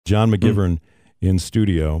John McGivern in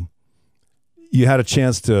studio. You had a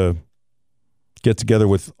chance to get together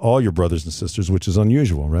with all your brothers and sisters, which is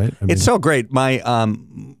unusual, right? I mean, it's so great.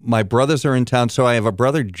 My brothers are in town, so I have a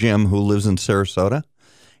brother, Jim, who lives in Sarasota,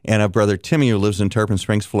 and a brother, Timmy, who lives in Tarpon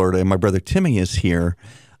Springs, Florida. And my brother, Timmy, is here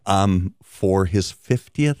for his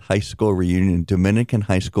 50th high school reunion, Dominican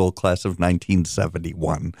High School class of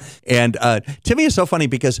 1971. And Timmy is so funny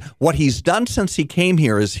because what he's done since he came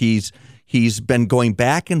here is he's been going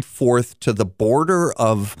back and forth to the border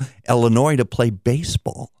of Illinois to play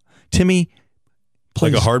baseball. Timmy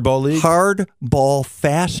plays like a hardball league? Hardball,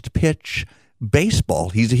 fast pitch baseball.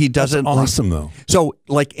 He doesn't. That's awesome though. So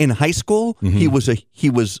like in high school, he was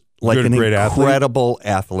like an incredible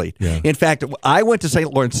athlete. Yeah. In fact, I went to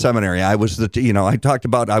St. Lawrence Seminary. I was I talked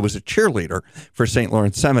about I was a cheerleader for St.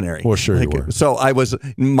 Lawrence Seminary. Well, sure you were. So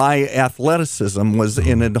my athleticism was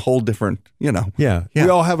in a whole different, Yeah. We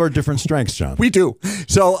all have our different strengths, John. We do.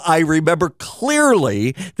 So I remember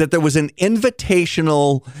clearly that there was an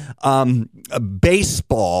invitational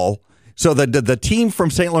baseball. So the team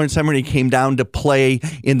from St. Lawrence Seminary came down to play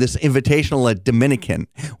in this invitational at Dominican.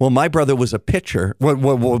 Well, my brother was a pitcher,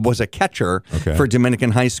 was a catcher for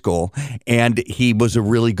Dominican High School, and he was a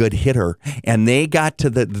really good hitter. And they got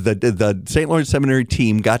to the St. Lawrence Seminary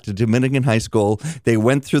team got to Dominican High School. They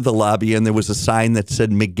went through the lobby, and there was a sign that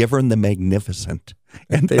said McGivern the Magnificent.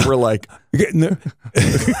 And they were like, can't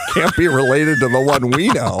be related to the one we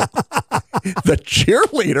know. The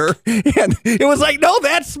cheerleader. And it was like, no,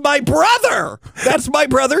 that's my brother. That's my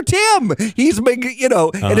brother, Tim. He's big,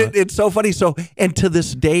 and it's so funny. So, and to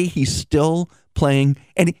this day, he's still playing.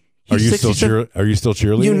 And Are you still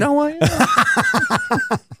cheerleading? You know I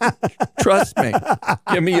am. Trust me.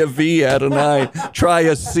 Give me a V at an I. Try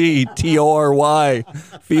a C. T-O-R-Y.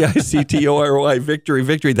 V-I-C-T-O-R-Y. Victory,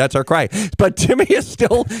 victory. That's our cry. But Timmy is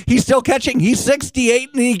still catching. He's 68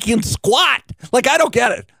 and he can squat. Like, I don't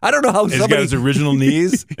get it. I don't know how He's got his original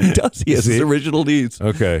knees? He does. He has his original knees.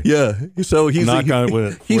 Okay. Yeah. So he's knock on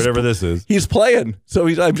whatever this is. He's playing. So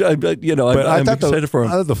I'm excited for him.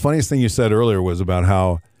 I thought the funniest thing you said earlier was about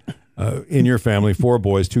how in your family, 4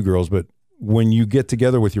 boys, 2 girls, but when you get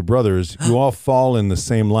together with your brothers, you all fall in the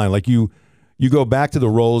same line. Like you go back to the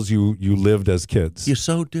roles you lived as kids. You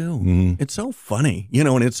so do. Mm-hmm. It's so funny,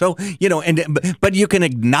 and it's so, but you can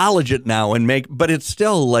acknowledge it now but it's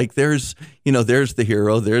still like there's the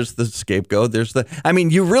hero, there's the scapegoat,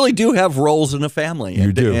 you really do have roles in a family.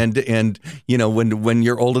 You do. And when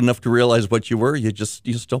you're old enough to realize what you were, you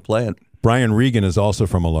still play it. Brian Regan is also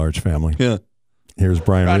from a large family. Yeah. Here's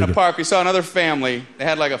Brian Regan. Out in the park, we saw another family. They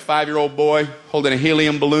had like a 5-year-old boy holding a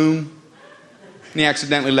helium balloon, and he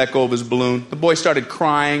accidentally let go of his balloon. The boy started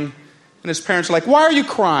crying, and his parents were like, "Why are you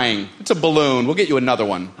crying? It's a balloon. We'll get you another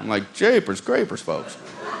one." I'm like, "Japers, grapers, folks."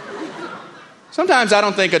 Sometimes I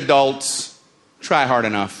don't think adults try hard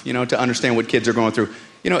enough, to understand what kids are going through.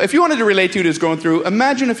 If you wanted to relate to what he's going through,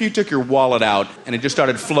 imagine if you took your wallet out and it just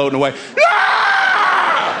started floating away.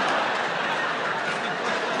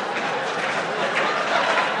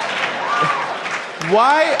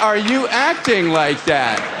 Why are you acting like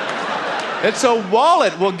that? It's a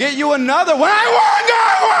wallet. We'll get you another one. I want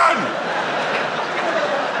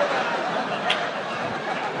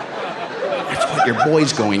one! That's what your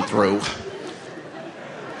boy's going through.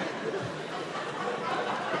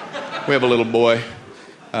 We have a little boy.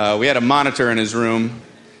 We had a monitor in his room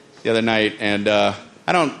the other night, and I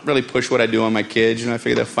don't really push what I do on my kids. I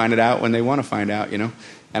figure they'll find it out when they want to find out, And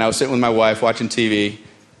I was sitting with my wife watching TV,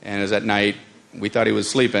 and it was at night. We thought he was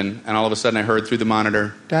sleeping, and all of a sudden I heard through the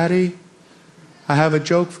monitor, "Daddy, I have a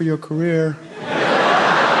joke for your career."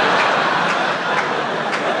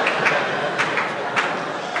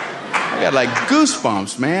 I got like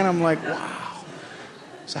goosebumps, man. I'm like, wow.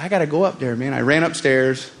 So I got to go up there, man. I ran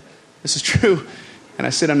upstairs. This is true. And I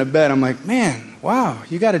sit on the bed. I'm like, "Man, wow,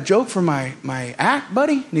 you got a joke for my act,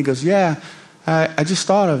 buddy?" And he goes, "Yeah, I just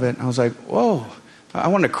thought of it." And I was like, whoa. I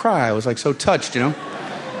wanted to cry. I was like so touched,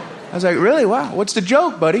 I was like, "Really? Wow. What's the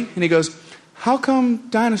joke, buddy?" And he goes, "How come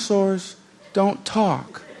dinosaurs don't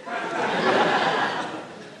talk?"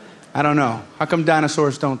 I don't know. How come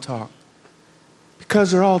dinosaurs don't talk?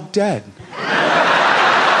 Because they're all dead.